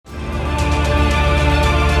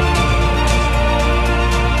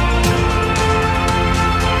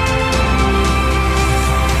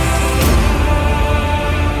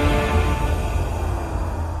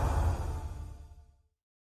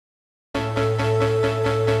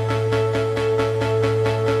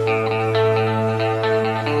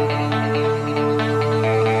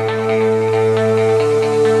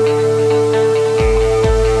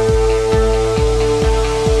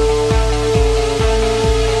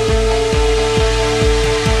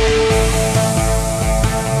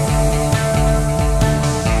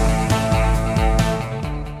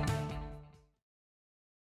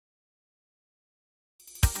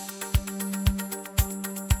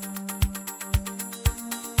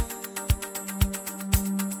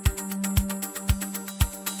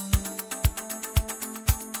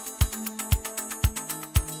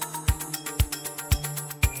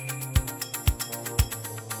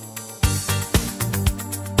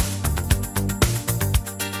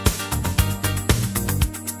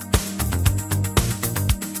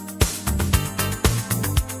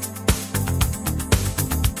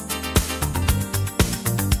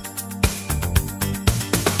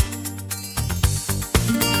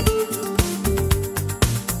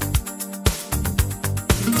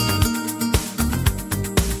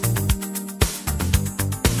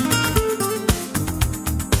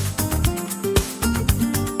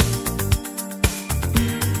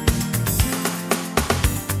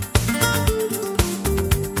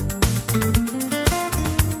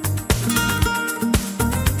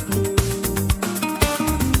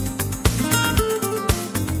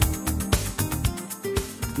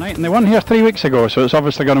And they won here 3 weeks ago, so it's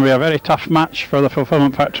obviously going to be a very tough match for the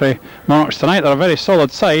Fulfilment Factory Monarchs tonight. They're a very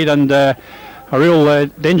solid side, and a real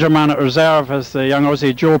danger man at reserve is the young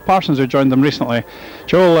Aussie Joel Parsons, who joined them recently.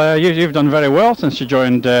 Joel, you've done very well since you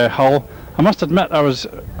joined Hull. I must admit I was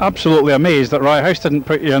absolutely amazed that Rye House didn't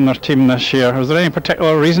put you in their team this year. Was there any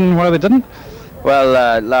particular reason why they didn't?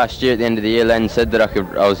 Well, last year at the end of the year, Len said that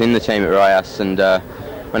I was in the team at Rye House, and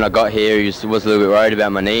when I got here, he was a little bit worried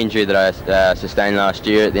about my knee injury that I sustained last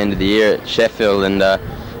year at the end of the year at Sheffield, and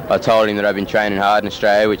I told him that I'd been training hard in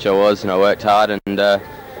Australia, which I was, and I worked hard, and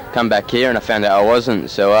come back here and I found out I wasn't.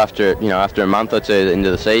 So after a month or two into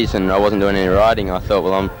the season, I wasn't doing any riding. I thought,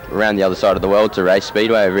 well, I'm around the other side of the world to race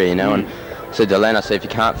speedway over here, and I said to Len, I said, if you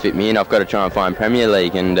can't fit me in, I've got to try and find Premier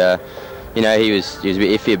League. And he was a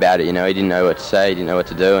bit iffy about it. He didn't know what to say, he didn't know what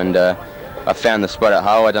to do, and I found the spot at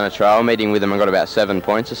Hull. I'd done a trial meeting with them and got about 7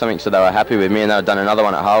 points or something, so they were happy with me, and they'd done another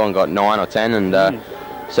one at Hull and got 9 or 10, and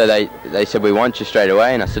so they said, we want you straight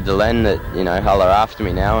away. And I said to Len that Hull are after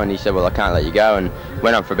me now, and he said, well, I can't let you go. And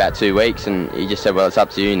went on for about 2 weeks, and he just said, well, it's up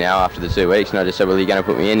to you now after the 2 weeks. And I just said, well, are you going to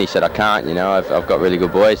put me in? He said, I can't, I've got really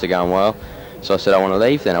good boys, they're going well. So I said, I want to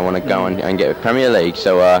leave then, I want to go and get with Premier League.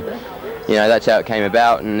 So that's how it came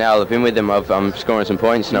about, and now I've been with them, I'm scoring some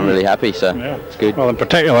points, and I'm really happy, so it's good. Well, in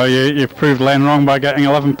particular, you've proved Len wrong by getting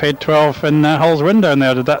 11 paid 12 in Hull's win down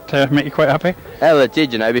there. Did that make you quite happy? Well, it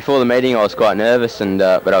did, before the meeting I was quite nervous, and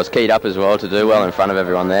but I was keyed up as well to do well in front of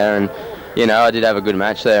everyone there, and I did have a good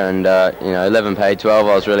match there, and 11 paid 12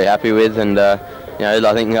 I was really happy with, and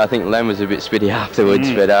I think Len was a bit spitty afterwards,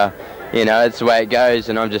 but it's the way it goes,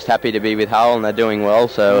 and I'm just happy to be with Hull, and they're doing well,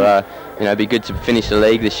 so it'd be good to finish the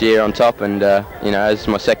league this year on top, and it's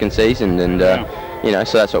my second season, and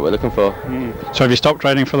so that's what we're looking for. So have you stopped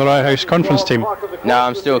riding for the Rye House conference team? No,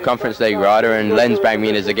 I'm still a conference league rider, and Len's brought me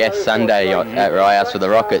in as a guest Sunday at Rye House for the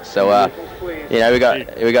Rockets, so we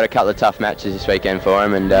got a couple of tough matches this weekend for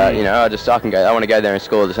him, and I want to go there and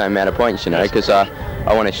score the same amount of points, because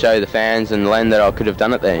I want to show the fans and Len that I could have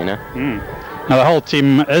done it there, Now the whole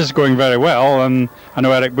team is going very well, and I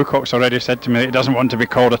know Eric Bucock's already said to me that he doesn't want to be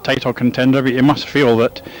called a title contender, but you must feel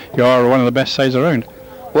that you are one of the best sides around.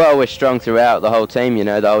 Well, we're strong throughout the whole team,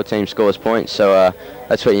 the whole team scores points, so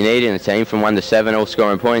that's what you need in a team, from 1 to 7, all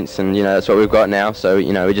scoring points, and that's what we've got now, so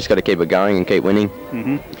we just got to keep it going and keep winning.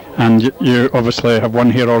 And you obviously have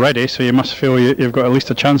won here already, so you must feel you've got at least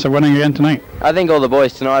a chance of winning again tonight. I think all the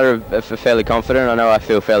boys tonight are fairly confident. I know I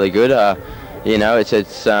feel fairly good.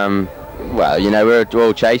 We're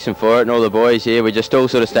all chasing for it, and all the boys here, we just all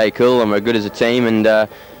sort of stay cool, and we're good as a team, and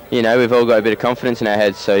we've all got a bit of confidence in our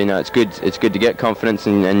heads, so it's good to get confidence,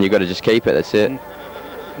 and you've got to just keep it, that's it.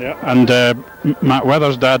 Yeah. And Matt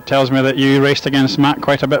Wethers' dad tells me that you raced against Matt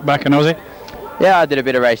quite a bit back in Aussie. Yeah, I did a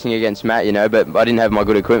bit of racing against Matt, but I didn't have my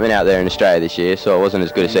good equipment out there in Australia this year, so it wasn't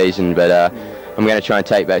as good a season, but I'm going to try and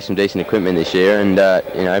take back some decent equipment this year, and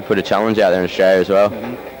put a challenge out there in Australia as well.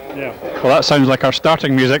 Yeah. Well, that sounds like our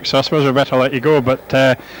starting music, so I suppose we better let you go, but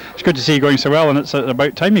it's good to see you going so well, and it's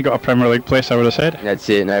about time you got a Premier League place, I would have said. That's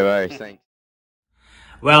it, no worries, thanks.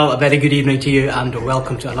 Well, a very good evening to you, and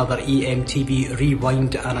welcome to another EMTV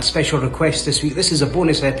Rewind, and a special request this week. This is a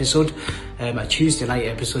bonus episode, a Tuesday night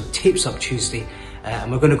episode, Tapes Up Tuesday,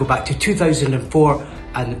 and we're going to go back to 2004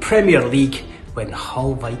 and the Premier League, when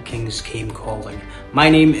Hull Vikings came calling. My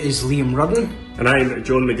name is Liam Rudden. And I'm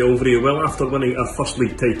John McGilvery. Well, after winning our first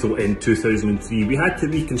league title in 2003, we had to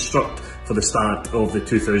reconstruct for the start of the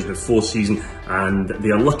 2004 season, and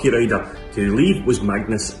the unlucky rider to leave was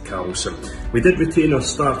Magnus Karlsson. We did retain our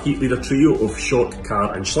star heat leader trio of Schott,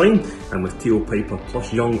 Carr and Schlein, and with Theo Pijper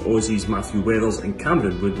plus young Aussies Matthew Wethers and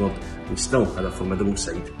Cameron Woodward, we still had a formidable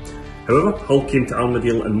side. However, Hull came to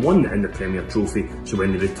Armadale and won in the Premier Trophy, so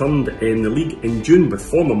when they returned in the league in June with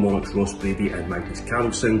former Monarchs Ross Brady and Magnus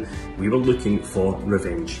Karlsson, we were looking for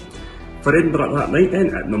revenge. For Edinburgh that night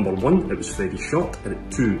then, at number 1 it was Freddie Schott,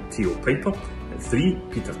 at 2 Theo Pijper, at 3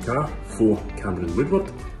 Peter Carr, 4 Cameron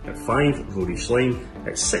Woodward, at 5 Rory Schlein,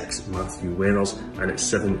 at 6 Matthew Wethers, and at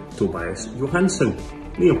 7 Tobias Johansson.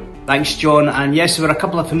 Neil. Thanks, John. And yes, there were a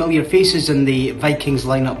couple of familiar faces in the Vikings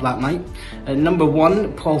lineup that night. At number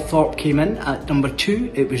 1, Paul Thorpe came in. At number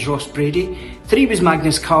 2, it was Ross Brady. 3 was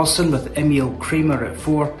Magnus Karlsson with Emil Kramer at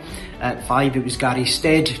 4. At 5, it was Gary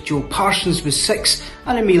Stead. Joe Parsons was 6,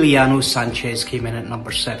 and Emiliano Sanchez came in at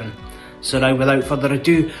number 7. So now, without further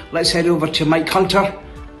ado, let's head over to Mike Hunter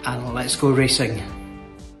and let's go racing.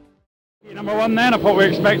 Number 1 then, of what we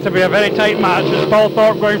expect to be a very tight match, is Paul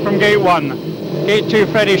Thorpe going from gate 1. Gate 2,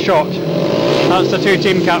 Freddie Schott. That's the 2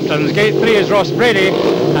 team captains. Gate 3 is Ross Brady,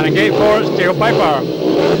 and in gate 4 it's Theo Pijper.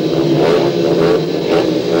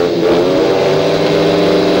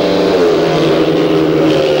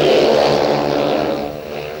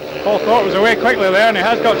 Thorpe was away quickly there, and he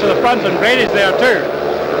has got to the front, and Brady's there too.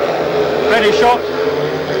 Brady Schott,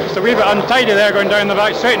 just a wee bit untidy there going down the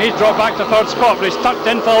back straight, and he's dropped back to third spot, but he's tucked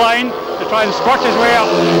into the line to try and squirt his way up.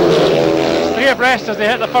 It's 3 abreast as they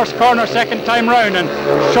hit the first corner second time round, and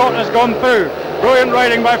Schott has gone through. Brilliant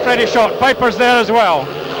riding by Freddie Schott. Pijper's there as well.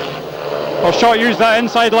 Well, Schott used that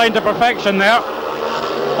inside line to perfection there,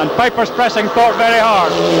 and Pijper's pressing Thorpe very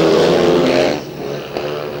hard.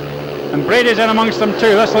 And Brady's in amongst them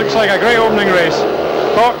too. This looks like a great opening race.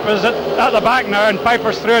 Thorpe is at the back now, and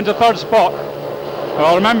Pijper's through into third spot.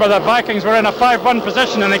 Well, remember the Vikings were in a 5-1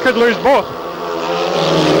 position and they could lose both.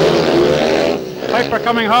 Pijper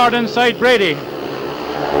coming hard inside Brady.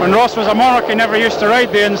 When Ross was a Monarch, he never used to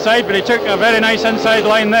ride the inside, but he took a very nice inside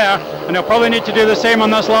line there, and he'll probably need to do the same on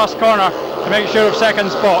this last corner to make sure of second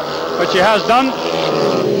spot, which he has done.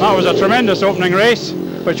 That was a tremendous opening race,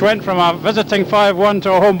 which went from a visiting 5-1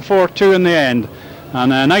 to a home 4-2 in the end.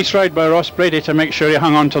 And a nice ride by Ross Brady to make sure he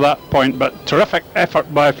hung on to that point, but terrific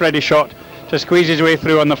effort by Freddie Schott to squeeze his way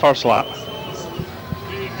through on the first lap.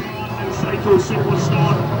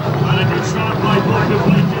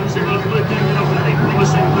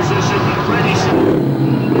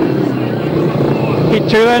 Heat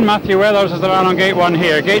 2 then, Matthew Wethers is the man on gate 1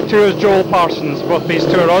 here. Gate 2 is Joel Parsons, both these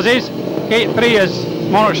two are Aussies. Gate 3 is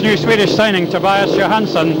Monarch's new Swedish signing, Tobias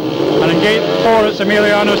Johansson, and in gate 4 it's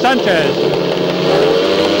Emiliano Sanchez.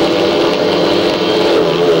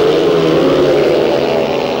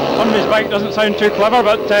 Somebody's bike doesn't sound too clever,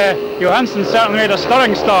 but Johansson certainly made a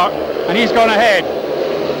stirring start, and he's gone ahead.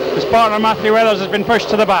 His partner Matthew Wethers has been pushed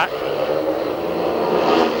to the back.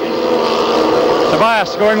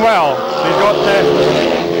 Tobias going well. He's got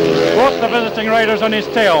both the visiting riders on his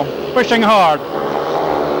tail, pushing hard.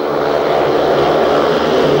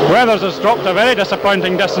 Wethers has dropped a very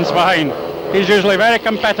disappointing distance behind. He's usually very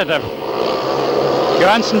competitive.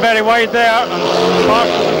 Johansson very wide there, and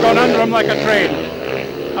Parsons has gone under him like a train.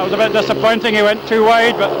 That was a bit disappointing. He went too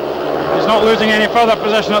wide, but he's not losing any further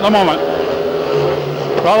position at the moment.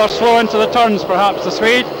 Rather slow into the turns, perhaps, the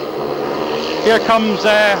Swede. Here comes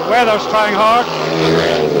Wethers trying hard.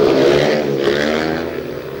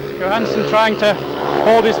 Johansson trying to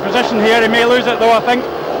hold his position here. He may lose it though, I think.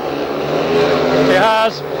 He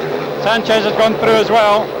has. Sanchez has gone through as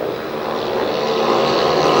well.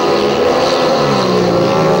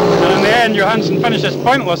 And in the end, Johansson finishes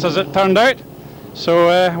pointless, as it turned out. So,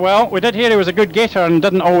 well, we did hear he was a good gaiter and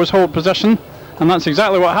didn't always hold position, and that's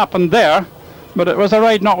exactly what happened there. But it was a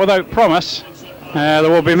ride not without promise. There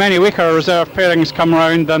will be many weaker reserve pairings come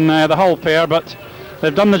round than the Hull pair, but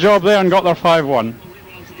they've done the job there and got their 5-1.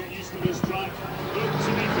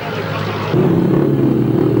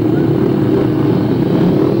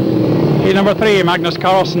 Gate number 3, Magnus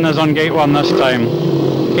Karlsson is on gate 1 this time.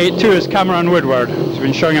 Gate 2 is Cameron Woodward. He's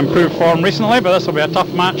been showing improved form recently, but this will be a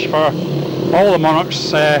tough match for all the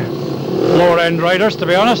Monarchs lower end riders, to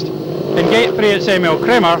be honest. In gate 3 it's Emil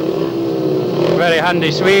Kramer, very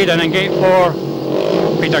handy Swede, and in gate 4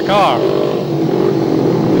 Peter Carr.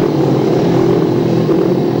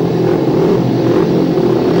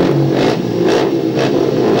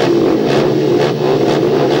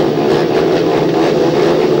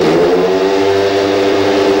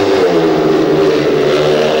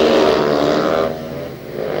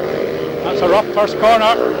 That's a rough first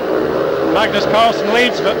corner. Magnus Karlsson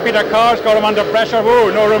leads, but Peter Carr's got him under pressure. Whoa,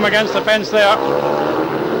 no room against the fence there.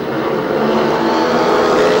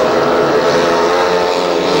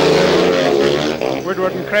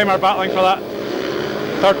 Woodward and Kramer battling for that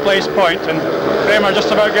third place point, and Kramer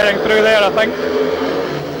just about getting through there, I think.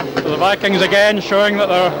 So the Vikings again showing that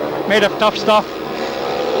they're made of tough stuff.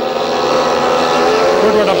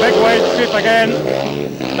 Woodward a big wide sweep again,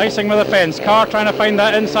 icing with the fence. Carr trying to find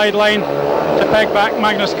that inside line to peg back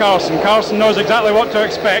Magnus Karlsson. Karlsson knows exactly what to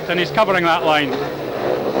expect, and he's covering that line.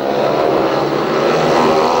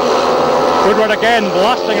 Woodward again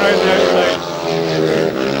blasting around the outside.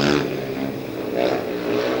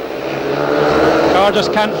 Carr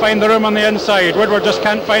just can't find the room on the inside. Woodward just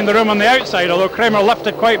can't find the room on the outside, although Kramer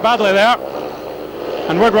lifted quite badly there.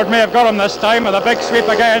 And Woodward may have got him this time with a big sweep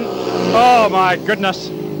again. Oh my goodness,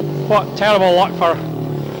 what terrible luck for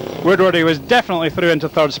Woodward. He was definitely through into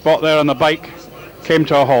third spot there, and the bike came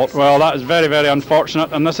to a halt. Well, that is very, very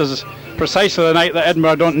unfortunate, and this is precisely the night that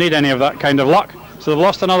Edinburgh don't need any of that kind of luck. So they've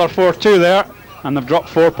lost another 4-2 there, and they've dropped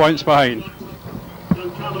 4 points behind.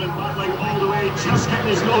 Just getting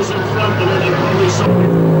his nose in front, and then he probably saw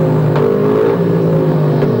it.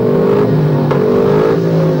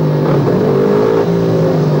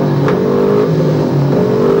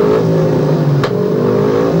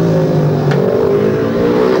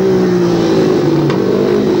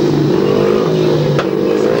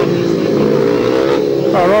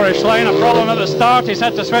 Rory Schlein, a problem at the start. He's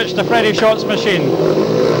had to switch to Freddie Schott's machine.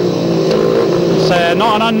 It's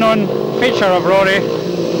not an unknown feature of Rory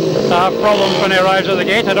to have problems when he arrives at the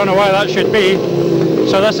gate. I don't know why that should be.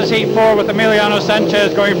 So this is heat 4 with Emiliano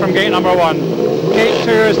Sanchez going from gate number 1. Gate 2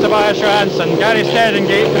 is Tobias Johansson, Gary Stead in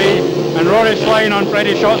gate 3, and Rory Schlein on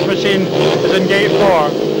Freddie Schott's machine is in gate 4.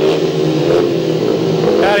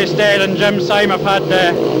 Gary Stead and Jim Syme have had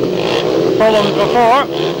problems before.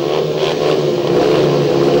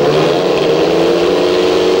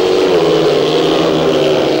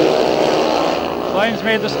 Schlein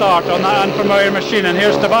made the start on that unfamiliar machine, and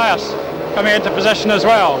here's Tobias coming into position as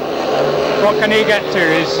well. What can he get to?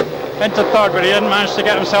 He's into third, but he didn't manage to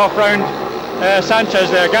get himself round Sanchez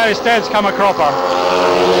there. Gary Stead's come a cropper.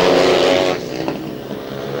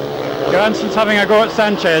 Johansson's having a go at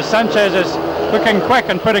Sanchez. Sanchez is looking quick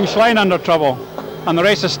and putting Schlein under trouble, and the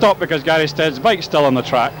race is stopped because Gary Stead's bike's still on the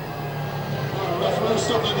track.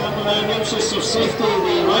 In the interest of safety,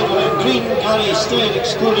 the rider in green, Gary Stead,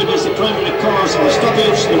 excluded as the primary cause of the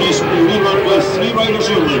stoppage. The race will be rerun with 3 riders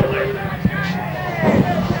only.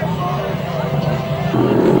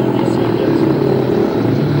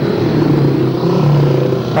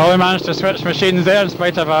 Well, we managed to switch machines there in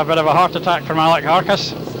spite of a bit of a heart attack from Alec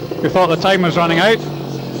Harkis, who thought the time was running out.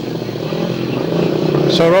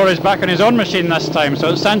 So Rory's back on his own machine this time.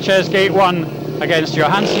 So it's Sanchez gate 1 against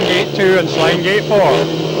Johansson gate 2 and Schlein gate 4.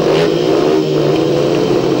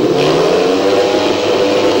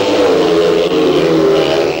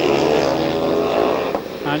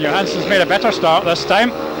 And Johansson's made a better start this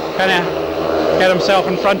time. Can he get himself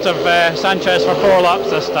in front of Sanchez for 4 laps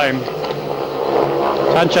this time?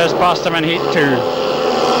 Sanchez passed him in heat 2.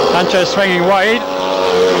 Sanchez swinging wide.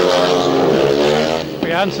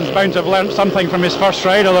 Johansson's bound to have learnt something from his first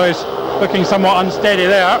ride, although he's looking somewhat unsteady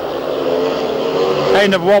there.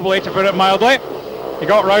 Kind of wobbly, to put it mildly. He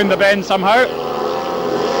got round the bend somehow.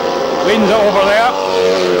 Leans it over there.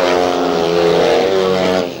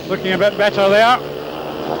 Looking a bit better there.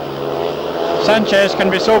 Sanchez can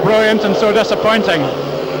be so brilliant and so disappointing,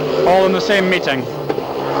 all in the same meeting.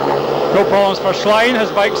 No problems for Schlein,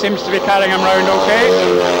 his bike seems to be carrying him round okay.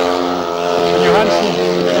 And Johansson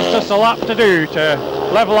has just a lap to do to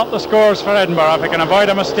level up the scores for Edinburgh if he can avoid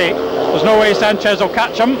a mistake. There's no way Sanchez will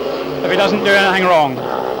catch him if he doesn't do anything wrong.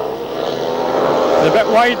 He's a bit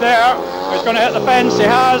wide there. He's going to hit the fence. He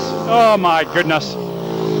has. Oh my goodness.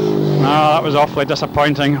 No, that was awfully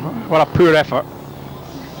disappointing. What a poor effort.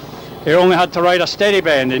 He only had to ride a steady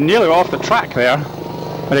bend. He nearly got off the track there,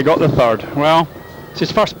 but he got the third. Well, it's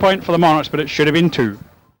his first point for the Monarchs, but it should have been 2.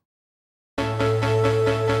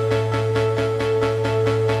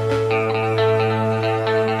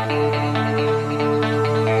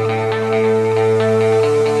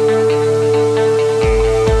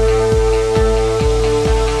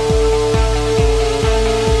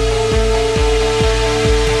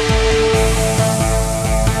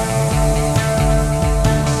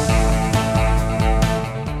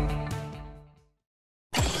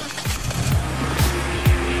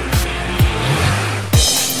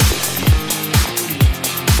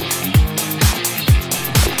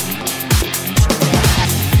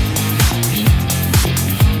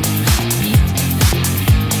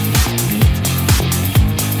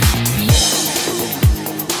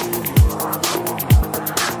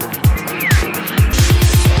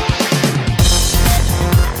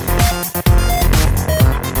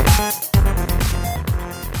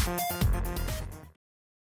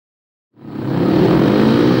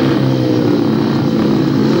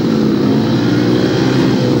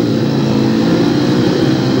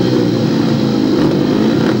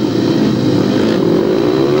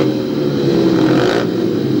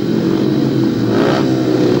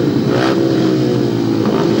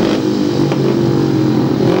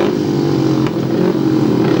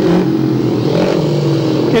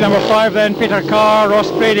 Number 5 then, Peter Carr, Ross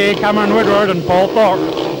Brady, Cameron Woodward and Paul Thorpe.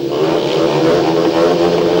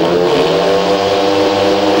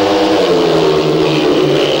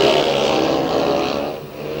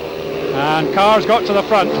 And Carr's got to the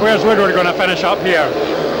front. Where's Woodward going to finish up here?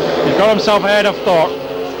 He's got himself ahead of Thorpe.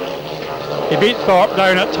 He beat Thorpe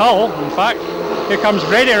down at Hull, in fact. Here comes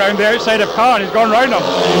Brady around the outside of Carr and he's gone round him.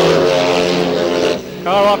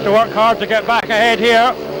 Carr will have to work hard to get back ahead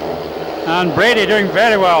here. And Brady doing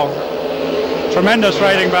very well. Tremendous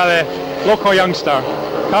riding by the local youngster.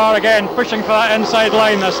 Carr again pushing for that inside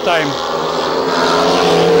line this time.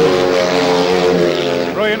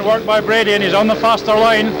 Brilliant work by Brady, and he's on the faster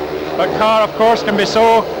line. But Carr, of course, can be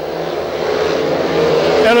so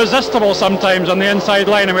irresistible sometimes on the inside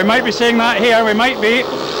line, and we might be seeing that here. We might be.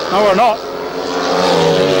 No, we're not.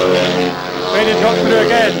 Brady's got through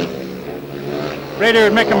again. Brady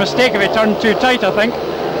would make a mistake if he turned too tight, I think.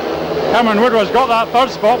 Cameron Woodward's got that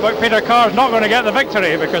third spot, but Peter Carr's not going to get the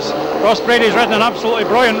victory because Ross Brady's ridden an absolutely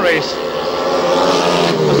brilliant race.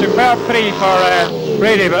 A superb 3 for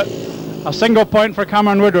Brady, but a single point for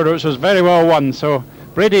Cameron Woodward, which was very well won. So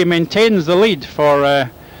Brady maintains the lead for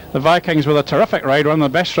the Vikings with a terrific ride, one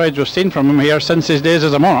of the best rides we've seen from him here since his days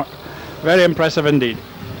as a Monarch. Very impressive indeed.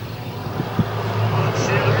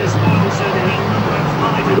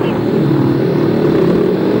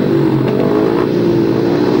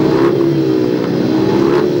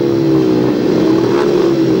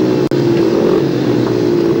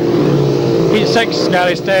 Heat 6,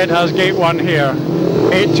 Gary Stead has gate 1 here.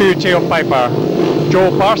 Gate 2, Theo Pijper.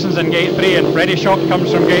 Joel Parsons in gate 3, and Brady Schott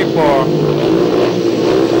comes from gate 4.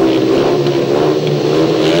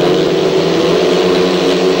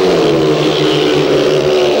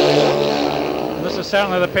 This is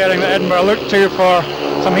certainly the pairing that Edinburgh looked to for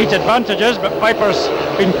some heat advantages, but Piper's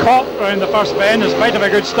been caught around the first bend in spite of a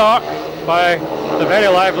good start by the very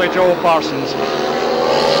lively Joel Parsons.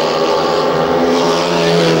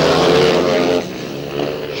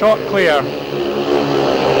 Schott clear.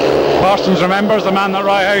 Parsons remembers the man that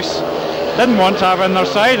Ryehouse didn't want to have in their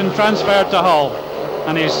side and transferred to Hull,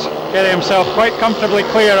 and he's getting himself quite comfortably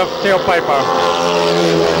clear of Theo Pijper.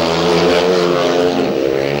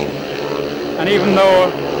 And even though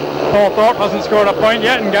Paul Thorpe hasn't scored a point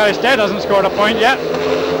yet and Gary Stead hasn't scored a point yet,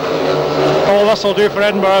 all this will do for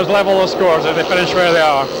Edinburgh is level the scores if they finish where they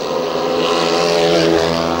are.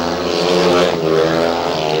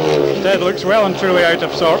 Stead looks well and truly out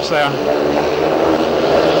of sorts there.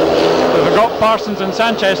 If they've got Parsons and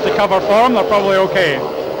Sanchez to cover for him, they're probably okay.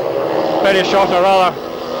 Brady Schott a rather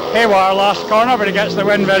haywire last corner, but he gets the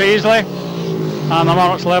win very easily. And the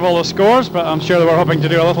Monarchs level the scores, but I'm sure they were hoping to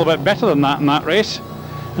do a little bit better than that in that race.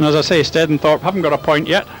 And as I say, Stead and Thorpe haven't got a point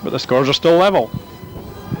yet, but the scores are still level.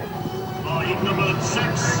 Heat number 6,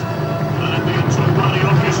 and the Australian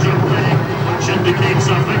orchestra playing, which indicates a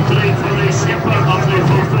victory for the skipper of the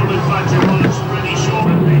fulfillment factory Monarchs, Brady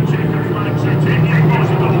Schott. They take the flags, they take the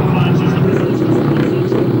opposite double flags as the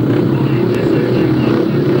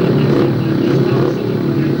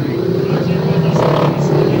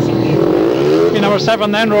Number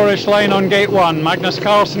 7 then, Carr and Schlein on gate 1, Magnus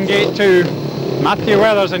Karlsson gate 2, Matthew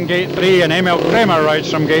Wethers in gate 3, and Emil Kramer rides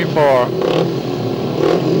from gate 4.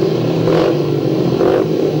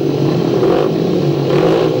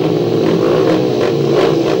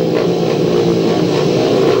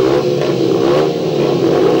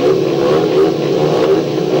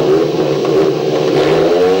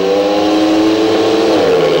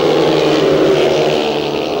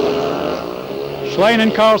 Schlein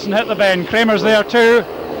and Karlsson hit the bend. Kramer's there too.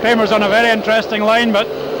 Kramer's on a very interesting line, but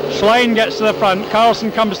Schlein gets to the front.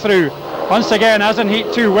 Karlsson comes through. Once again, as in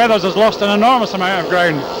Heat 2, Wethers has lost an enormous amount of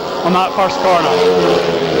ground on that first corner.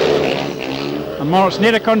 And Monarchs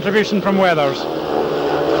need a contribution from Wethers.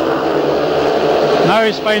 Now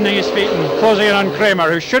he's finding his feet and closing in on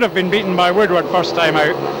Kramer, who should have been beaten by Woodward first time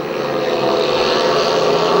out.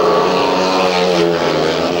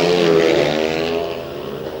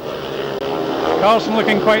 Karlsson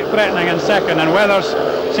looking quite threatening in second, and Wethers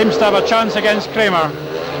seems to have a chance against Kramer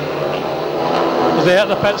as they hit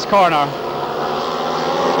the pits corner.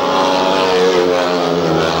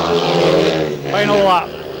 Final lap.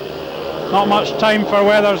 Not much time for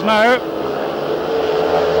Wethers now.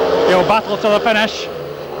 He'll battle to the finish.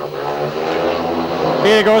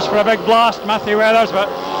 Here he goes for a big blast, Matthew Wethers, but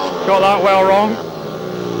got that well wrong.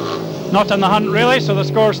 Not in the hunt really, so the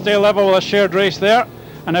scores stay level with a shared race there.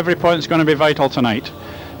 And every point's going to be vital tonight.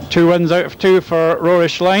 2 wins out of 2 for Carr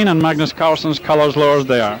and Schlein, and Magnus Karlsson's colours lowered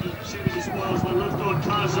there. And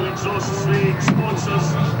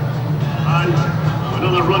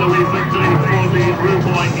another runaway victory for the Blue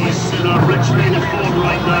Boy. He's in a rich vein of form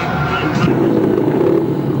right now.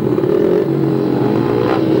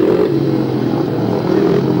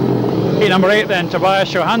 Gate number 8 then,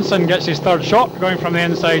 Tobias Johansson gets his third shot going from the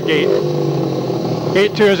inside gate.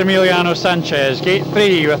 Gate 2 is Emiliano Sanchez. Gate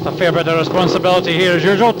 3 with a fair bit of responsibility here as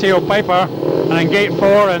usual, Theo Pijper. And in Gate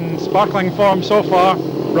 4 in sparkling form so far,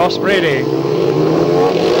 Ross Brady.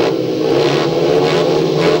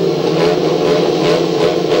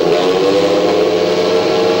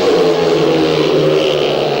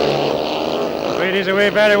 Brady's away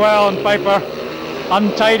very well, and Pijper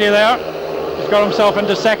untidy there. He's got himself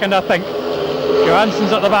into second, I think.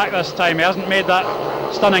 Johansson's at the back this time. He hasn't made that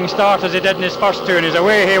stunning start as he did in his first 2, and he's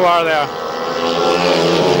away haywire there.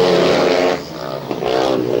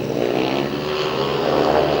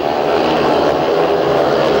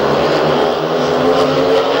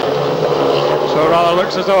 Well, it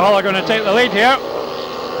looks as though Hull are going to take the lead here.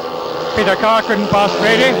 Peter Carr couldn't pass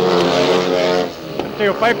Brady. If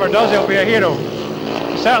Theo Pijper does, he'll be a hero.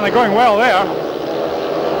 He's certainly going well there.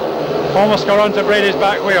 Almost got onto Brady's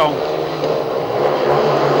back wheel.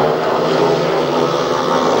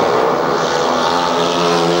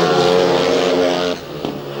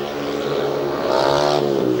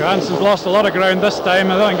 Johansson's lost a lot of ground this time.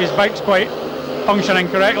 I don't think his bike's quite functioning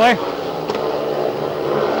correctly.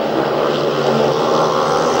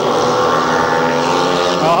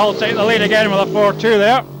 Well, Hull take the lead again with a 4-2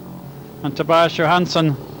 there. And Tobias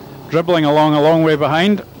Johansson dribbling along a long way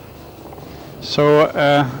behind. So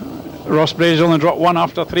Ross Brady's only dropped one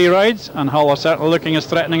after 3 rides, and Hull are certainly looking as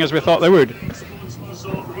threatening as we thought they would.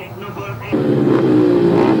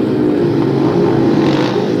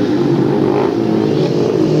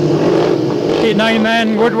 Heat 9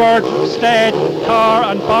 then, Woodward, Stead, Carr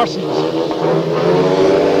and Parsons.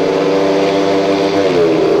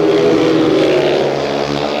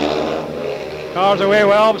 Carr's away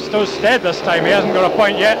well, but still Stead this time. He hasn't got a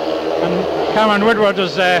point yet, and Cameron Woodward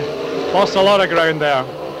has lost a lot of ground there.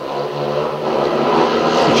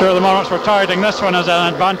 I'm sure the Monarchs were targeting this one as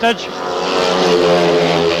an advantage.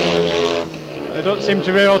 They don't seem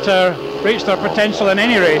to be able to reach their potential in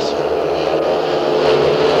any race.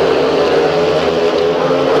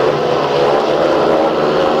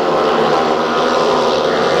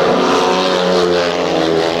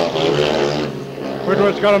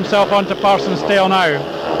 Woodward's got himself onto Parsons' tail now.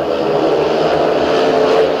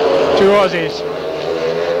 2 Aussies.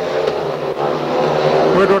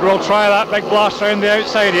 Woodward will try that big blast round the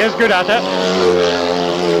outside. He is good at it.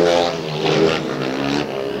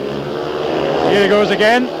 Here he goes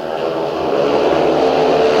again.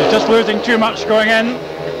 He's just losing too much going in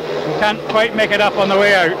and can't quite make it up on the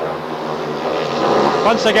way out.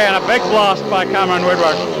 Once again, a big blast by Cameron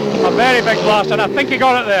Woodward. A very big blast, and I think he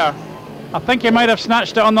got it there. I think he might have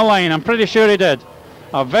snatched it on the line. I'm pretty sure he did.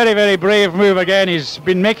 A very, very brave move again. He's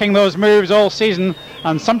been making those moves all season,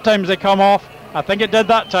 and sometimes they come off. I think it did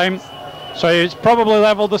that time. So he's probably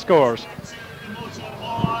levelled the scores.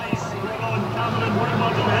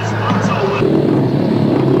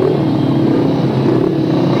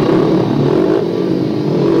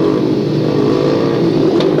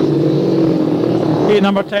 Heat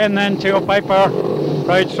number 10 then, Theo Pijper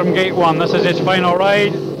rides from gate 1. This is his final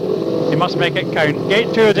ride. He must make it count.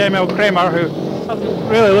 Gate 2 is Emil Kramer, who hasn't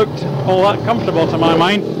really looked all that comfortable to my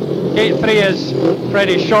mind. Gate 3 is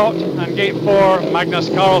Freddie Schott, and Gate 4 Magnus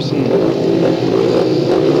Karlsson.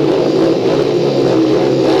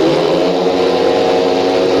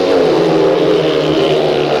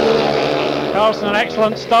 Karlsson an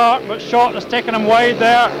excellent start, but Schott has taken him wide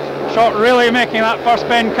there. Schott really making that first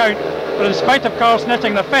bend count. But in spite of Karlsson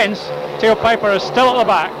hitting the fence, Theo Pijper is still at the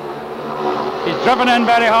back. He's driven in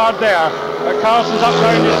very hard there, but Karlsson's up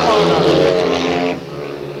round his corner.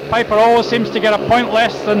 Pijper always seems to get a point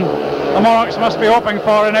less than the Monarchs must be hoping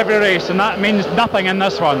for in every race, and that means nothing in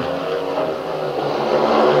this one.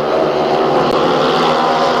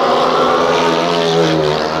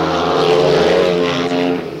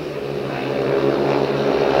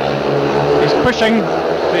 He's pushing,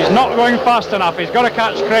 but he's not going fast enough. He's got to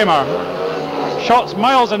catch Kramer. Schott's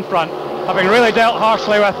miles in front, having really dealt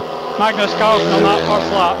harshly with Magnus Karlsson on that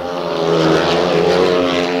first lap.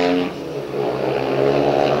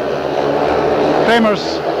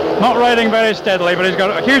 Kramer's not riding very steadily, but he's got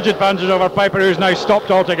a huge advantage over Pijper, who's now stopped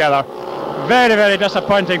altogether. Very, very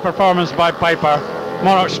disappointing performance by Pijper.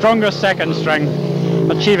 Monarch's strongest second string,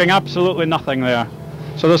 achieving absolutely nothing there.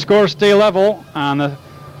 So the scores stay level, and the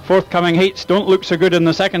forthcoming heats don't look so good in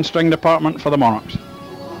the second string department for the Monarchs.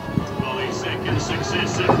 Second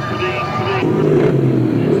successive 3-3.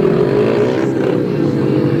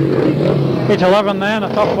 Gate 11 then, a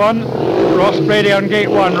tough one. Ross Brady on gate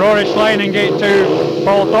 1, Rory Schlein in gate 2,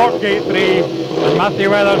 Paul Thorpe gate 3, and Matthew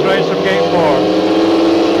Wethers rides from gate 4.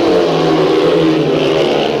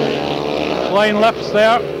 Schlein lifts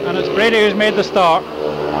there, and it's Brady who's made the start.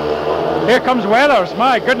 Here comes Wethers,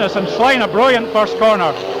 my goodness, and Schlein a brilliant first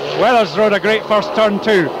corner. Wethers rode a great first turn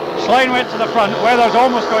too. Schlein went to the front, Wethers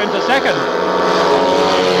almost got into second.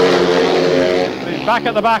 He's back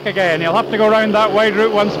at the back again. He'll have to go round that wide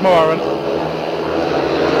route once more. And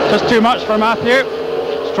just too much for Matthew.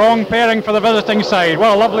 Strong pairing for the visiting side.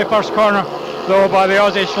 What a lovely first corner though by the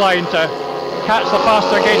Aussie Schlein to catch the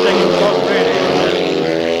faster gating Ross Brady.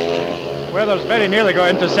 Wethers very nearly got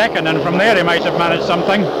into second, and from there he might have managed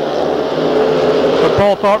something. But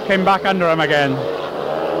Paul Thorpe came back under him again.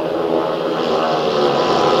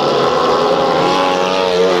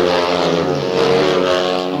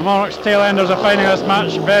 The Monarchs tail enders are finding this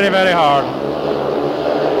match very, very hard.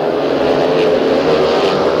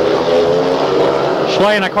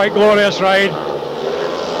 Schlein, a quite glorious ride.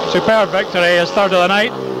 Superb victory, his third of the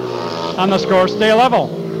night, and the scores stay level.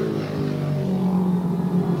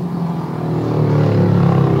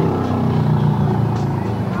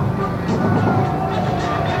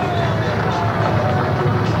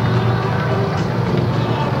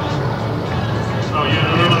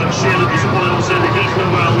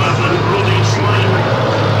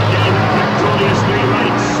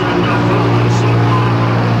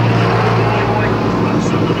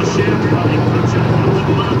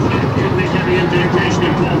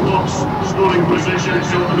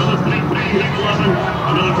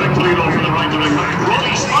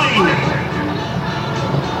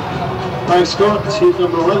 Thanks, Scott. Heat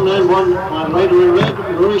number 191, and rider in red,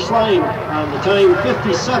 Carr and Schlein, and the time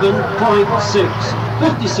 57.6.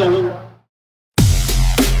 57.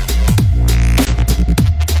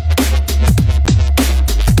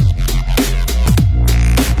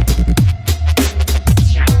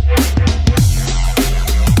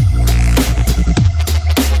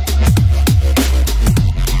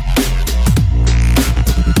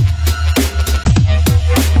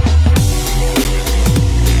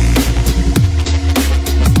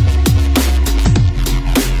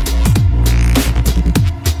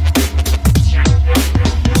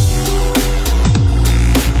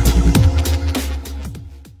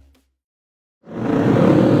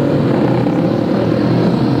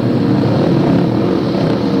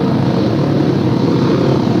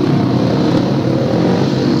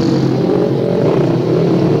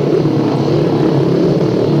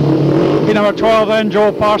 Number 12 then,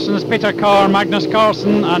 Joel Parsons, Peter Carr, Magnus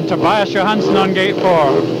Karlsson and Tobias Johansson on gate 4.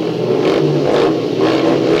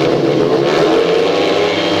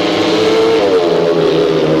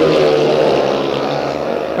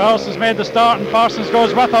 Karlsson's made the start and Parsons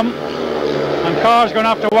goes with him, and Carr's going to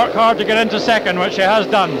have to work hard to get into second, which he has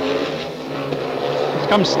done. He's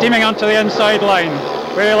come steaming onto the inside line,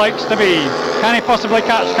 where he likes to be. Can he possibly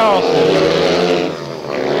catch Karlsson?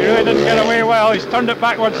 He really didn't get away well, he's turned it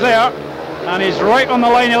backwards there. And he's right on the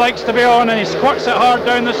line he likes to be on, and he squirts it hard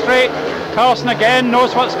down the straight. Karlsson again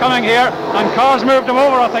knows what's coming here, and Carr's moved him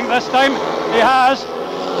over, I think this time. He has.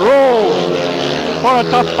 Rolled. What a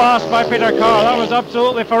tough pass by Peter Carr, that was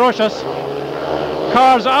absolutely ferocious.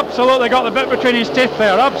 Carr's absolutely got the bit between his teeth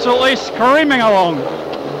there, absolutely screaming along.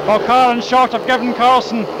 While Carr and Schott have given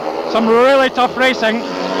Karlsson some really tough racing.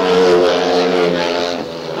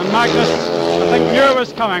 And Magnus, I think, knew it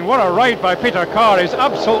was coming. What a ride by Peter Carr, he's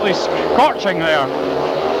absolutely scorching there.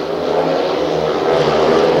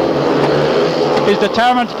 He's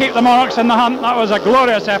determined to keep the Monarchs in the hunt. That was a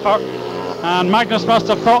glorious effort, and Magnus must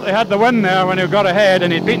have thought they had the win there when he got ahead,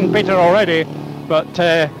 and he'd beaten Peter already, but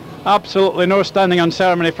absolutely no standing on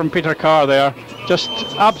ceremony from Peter Carr there, just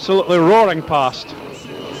absolutely roaring past.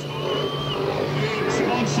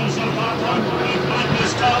 Sponsors of that one,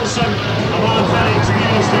 Magnus Karlsson, a man very experienced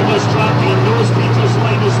in this track, he knows Peter's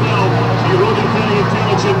line as well. He rode it very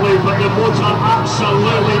intelligently, but the motor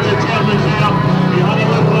absolutely determined there. He had a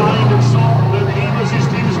look behind and saw that he was his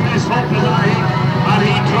team's best hope in that heat, and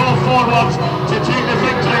he drove forward to take the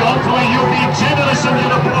victory. Hopefully you'll be generous in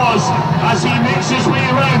your applause as he makes his way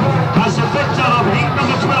around as the victor of heat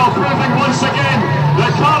number 12, proving once again the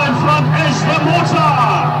car in front is the motor.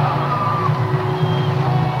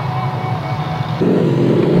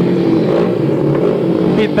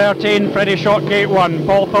 Heat 13, Freddie Schott gate 1,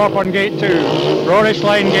 Paul Thorpe on gate 2, Rory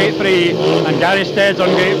Schlein gate 3, and Gary Steads on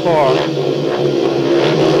gate 4.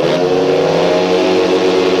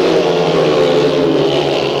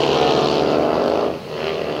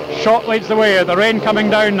 Schott leads the way, the rain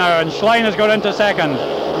coming down now, and Schlein has got into second.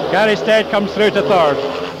 Gary Stead comes through to third.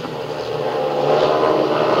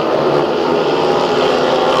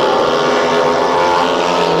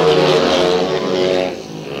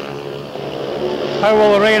 How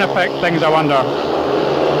will the rain affect things, I wonder?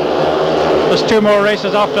 There's 2 more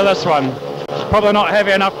races after this one. It's probably not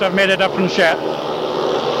heavy enough to have made a difference yet.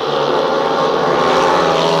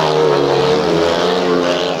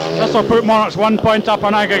 This will put Monarchs 1 point up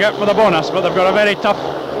on aggregate for the bonus, but they've got a very tough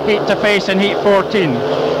heat to face in heat 14.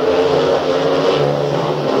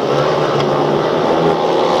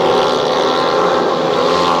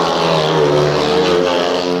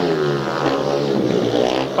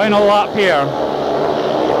 Final lap here.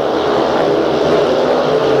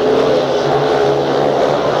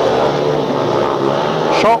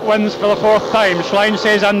 Schott wins for the 4th time. Schlein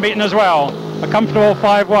stays unbeaten as well. A comfortable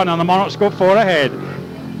 5-1, and the Monarchs go 4 ahead.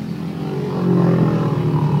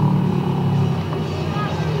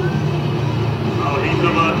 Heat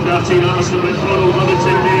number 13, Arsenal with Ronald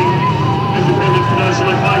Limited. independent financial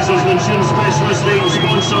advisors and insurance specialist name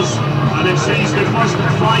sponsors, and it sees the first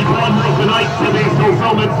 5-1 of the night for the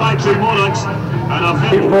Fulfilment Factory Monarchs.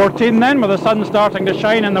 Heat 14 then, with the sun starting to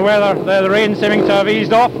shine and the weather, the rain seeming to have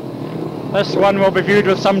eased off. This one will be viewed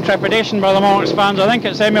with some trepidation by the Monarchs fans. I think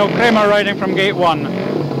it's Emil Kramer riding from gate 1.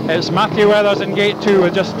 It's Matthew Wethers in gate 2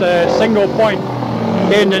 with just a single point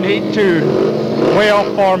gained in heat 2. Way off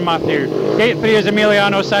form, Matthew. Gate 3 is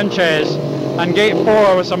Emiliano Sanchez, and gate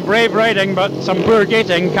 4 with some brave riding but some poor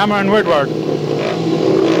gating, Cameron Woodward.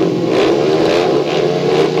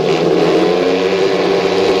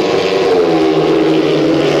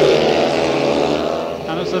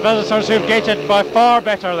 And it's the visitors who've gated by far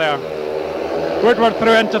better there. Woodward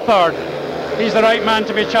through into third. He's the right man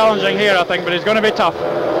to be challenging here, I think, but he's going to be tough.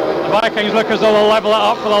 The Vikings look as though they'll level it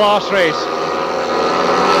up for the last race.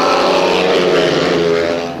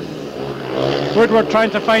 Woodward trying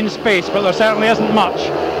to find space, but there certainly isn't much.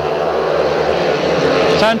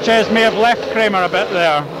 Sanchez may have left Kramer a bit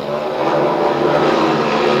there.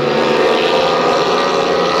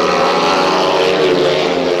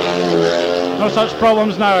 No such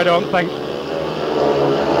problems now, I don't think.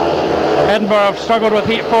 Edinburgh have struggled with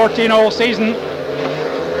heat 14 all season,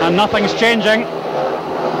 and nothing's changing.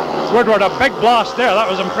 Woodward, a big blast there, that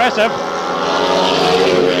was impressive.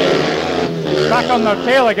 Back on their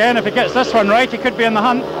tail again. If he gets this one right, he could be in the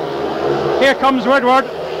hunt. Here comes Woodward.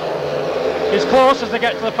 He's close as they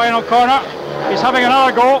get to the final corner. He's having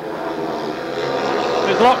another go.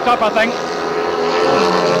 He's locked up, I think.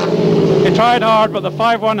 He tried hard, but the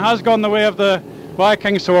 5-1 has gone the way of the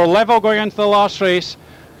Vikings, so we're level going into the last race.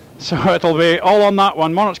 So it'll be all on that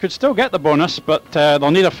one. Monarchs could still get the bonus, but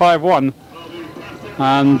they'll need a 5-1.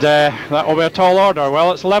 And that will be a tall order.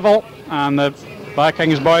 Well, it's level, and the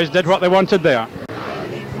Vikings boys did what they wanted there.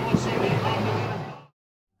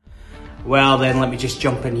 Well then, let me just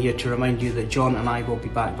jump in here to remind you that John and I will be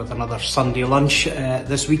back with another Sunday lunch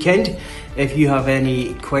this weekend. If you have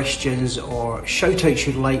any questions or shout outs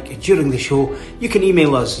you'd like during the show, you can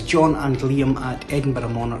email us, John and Liam at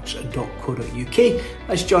edinburghmonarchs.co.uk.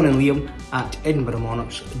 That's John and Liam at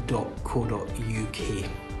edinburghmonarchs.co.uk.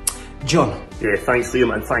 John. Yeah, thanks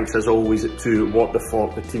Liam, and thanks as always to What the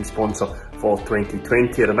Fork, the team sponsor for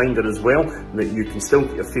 2020. A reminder as well that you can still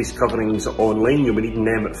get your face coverings online. You'll be needing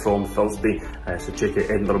them from Thursday, so check out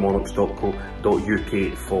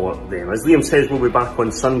edinburghmonarchs.co.uk for them. As Liam says, we'll be back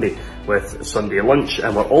on Sunday with Sunday Lunch,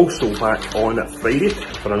 and we're also back on Friday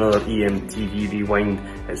for another EMTV Rewind.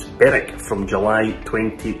 It's Berwick from July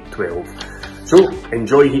 2012. So,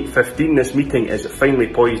 enjoy Heat 15. This meeting is finally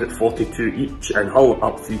poised at 42 each, and Hull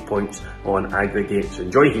up 3 points on aggregate. So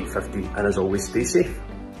enjoy Heat 15, and as always, stay safe.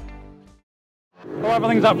 Well,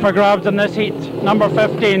 everything's up for grabs in this heat, number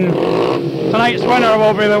 15. Tonight's winner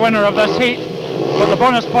will be the winner of this heat. With the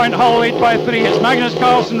bonus point, Hull lead by 3. It's Magnus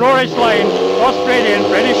Karlsson, Carr and Schlein, Brady and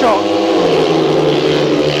Brady Schott.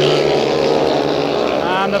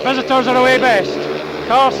 And the visitors are away best.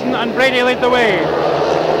 Karlsson and Brady lead the way.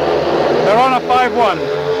 They're on a 5-1.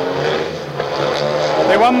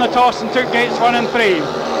 They won the toss and took gates 1 and 3.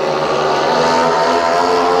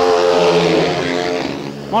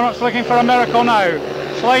 Monarchs looking for a miracle now.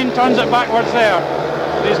 Schlein turns it backwards there.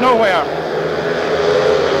 He's nowhere.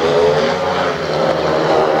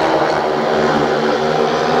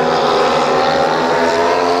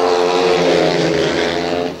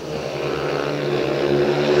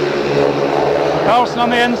 Karlsson on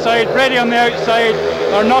the inside, Brady on the outside.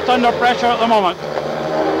 They're not under pressure at the moment.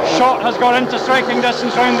 Schott has got into striking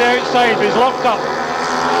distance round the outside, but he's locked up.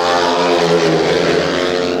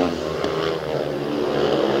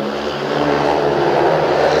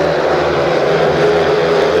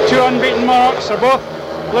 The two unbeaten Monarchs are both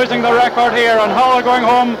losing the record here, and Hull are going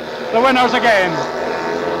home the winners again.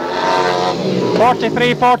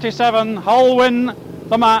 43-47, Hull win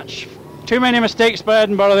the match. Too many mistakes by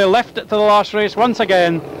Edinburgh. They left it to the last race once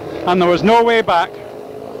again, and there was no way back.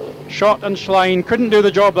 Schott and Schlein couldn't do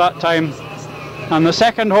the job that time, and the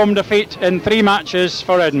second home defeat in 3 matches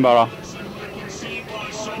for Edinburgh.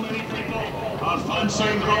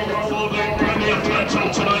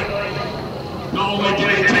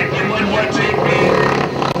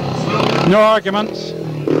 No arguments.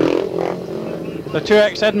 The 2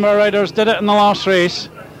 ex-Edinburgh riders did it in the last race,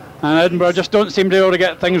 and Edinburgh just don't seem to be able to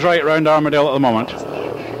get things right around Armadale at the moment.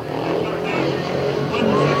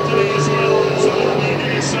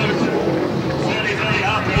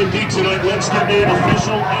 Tonight, let's get the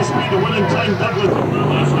official SB, the winning time,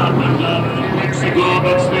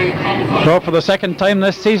 So for the second time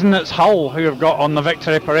this season, it's Hull who have got on the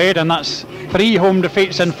victory parade, and that's 3 home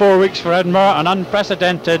defeats in 4 weeks for Edinburgh, an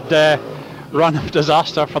unprecedented run of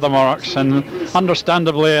disaster for the Monarchs, and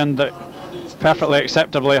understandably and perfectly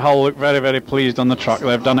acceptably, Hull look very, very pleased on the truck.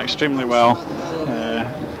 They've done extremely well.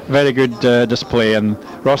 Very good display, and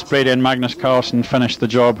Ross Brady and Magnus Karlsson finished the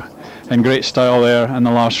job in great style there in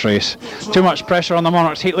the last race. Too much pressure on the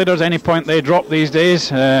Monarchs heat leaders. Any point they drop these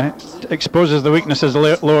days exposes the weaknesses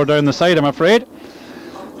lower down the side, I'm afraid.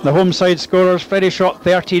 The home side scorers: Freddie Schott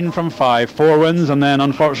 13 from 5, 4 wins, and then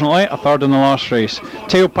unfortunately a third in the last race.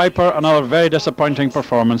 Theo Pijper, another very disappointing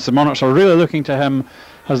performance. The Monarchs are really looking to him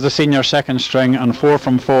as the senior second string, and 4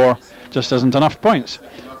 from 4 just isn't enough points.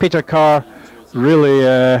 Peter Carr really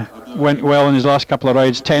went well in his last couple of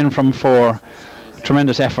rides, 10 from 4.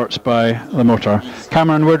 Tremendous efforts by the motor.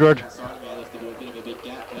 Cameron Woodward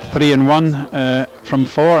 3 and 1 from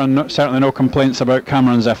 4, and certainly no complaints about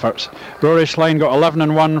Cameron's efforts. Rory Schlein got 11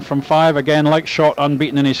 and 1 from 5, again like Schott,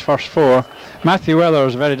 unbeaten in his first 4. Matthew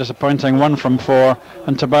Wethers, very disappointing, 1 from 4,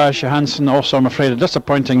 and Tobias Johansson, also I'm afraid a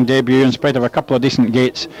disappointing debut in spite of a couple of decent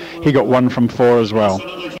gates. He got 1 from 4 as well.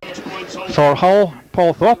 For Hull,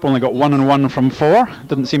 Paul Thorpe only got 1 and 1 from 4,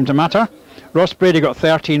 didn't seem to matter. Ross Brady got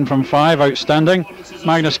 13 from 5, outstanding.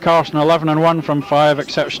 Magnus Karlsson 11 and 1 from 5,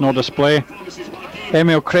 exceptional display.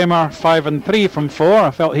 Emil Kramer 5 and 3 from 4.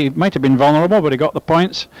 I felt he might have been vulnerable, but he got the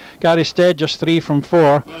points. Gary Stead just 3 from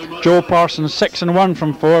 4. Joel Parsons 6 and 1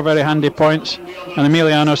 from 4, very handy points. And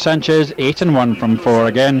Emiliano Sanchez 8 and 1 from 4.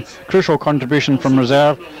 Again, crucial contribution from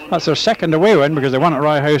reserve. That's their second away win because they won at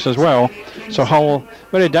Rye House as well. So Hull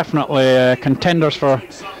very definitely contenders for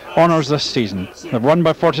honours this season. They've won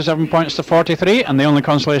by 47 points to 43, and the only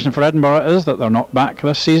consolation for Edinburgh is that they're not back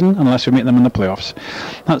this season unless we meet them in the playoffs.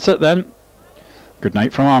 That's it then. Good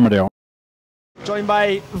night from Armadale. Joined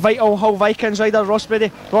by vital Hull Vikings rider Ross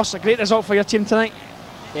Brady. Ross, a great result for your team tonight.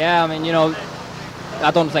 Yeah, I mean, you know,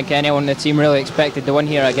 I don't think anyone in the team really expected to win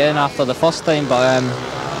here again after the first time, but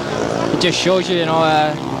it just shows you, you know,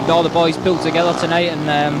 all the boys pulled together tonight,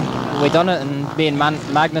 and we done it, and me and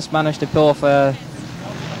Magnus managed to pull off a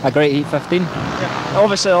great Heat 15. Yeah.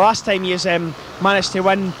 Obviously, the last time you managed to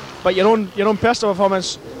win, but your own personal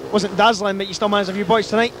performance wasn't dazzling, but you still managed a few points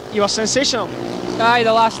tonight. You were sensational. Aye,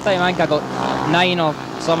 the last time I think I got 9 or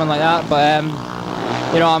something like that, but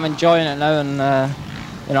you know, I'm enjoying it now, and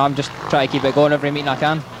you know, I'm just trying to keep it going every meeting I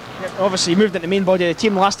can. Yeah, obviously, you moved into the main body of the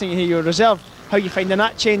team. Last time you were reserve. How are you finding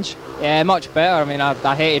that change? Yeah, much better. I mean,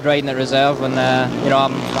 I hated riding at reserve, and you know,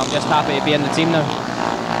 I'm just happy to be in the team now.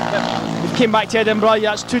 Yep. You came back to Edinburgh.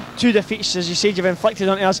 That's two defeats, as you said, you've inflicted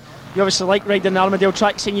on us. You obviously like riding the Armadale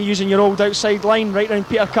track, seeing you using your old outside line right round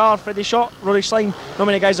Peter Carr, Freddie Schott, Rory Schlein. Not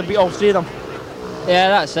many guys have beat all 3 of them. Yeah,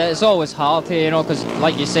 that's it. It's always hard here, you know, because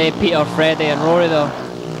like you say, Peter, Freddie and Rory,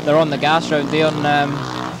 they're on the gas round there, and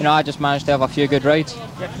you know, I just managed to have a few good rides.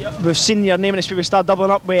 Yep. We've seen your name in this. We start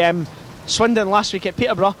doubling up with Swindon last week at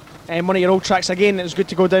Peterborough, and one of your old tracks again. It was good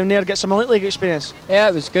to go down there, get some Elite League experience. Yeah,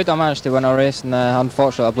 it was good. I managed to win a race, and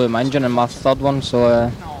unfortunately I blew my engine in my third one,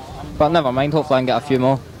 so but never mind, hopefully I can get a few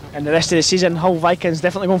more. And the rest of the season, Hull Vikings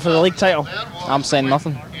definitely going for the league title. I'm saying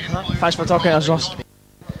nothing. Thanks for talking to us, Ross.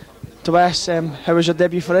 Tobias, how was your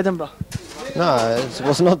debut for Edinburgh? No, it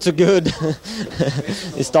was not so good.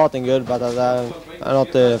 It's starting good, but I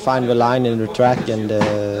not find the line in the track, and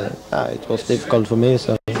it was difficult for me.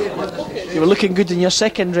 So you were looking good in your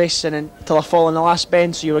second race, and until I fall in the last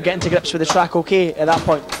bend, so you were getting to grips with the track okay at that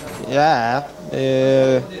point. Yeah,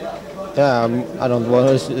 I don't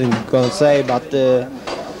want to say, but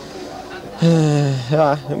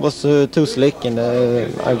yeah, it was too slick, and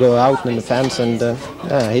I go out in the fence and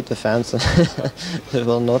I hit the fence. It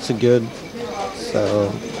was not so good,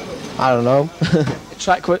 so I don't know.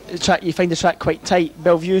 You find the track quite tight.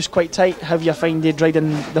 Bellevue's quite tight. How have you found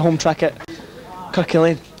riding the home track at Kirky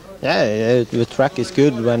Lane? Yeah, the track is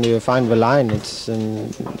good when you find the line. It's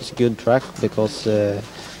a good track because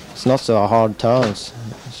it's not so hard turns.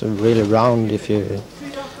 It's really round. If you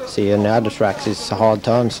see in the other tracks, it's a hard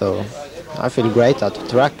turn. So I feel great at the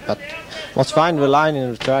track, but must find the line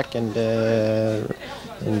in the track and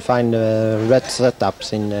find the red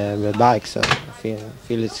setups in the bike. So I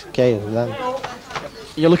feel it's okay with them.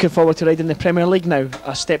 You're looking forward to riding the Premier League now,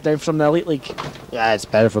 a step down from the Elite League? Yeah, it's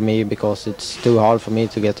better for me because it's too hard for me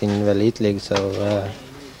to get in the Elite League, so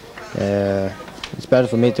it's better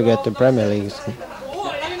for me to get the Premier League. So.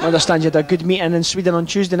 I understand you had a good meeting in Sweden on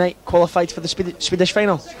Tuesday night, qualified for the Swedish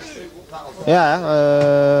final?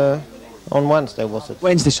 Yeah, on Wednesday was it?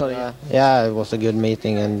 Wednesday, sorry. Yeah, it was a good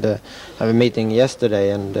meeting, and I had a meeting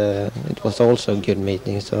yesterday, and it was also a good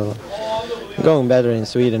meeting, so going better in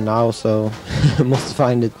Sweden now, so must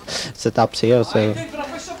find it setups here, so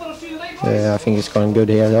I think it's going good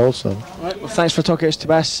here also. Right, well, thanks for talking to us,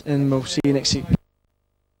 Tobias, and we'll see you next week.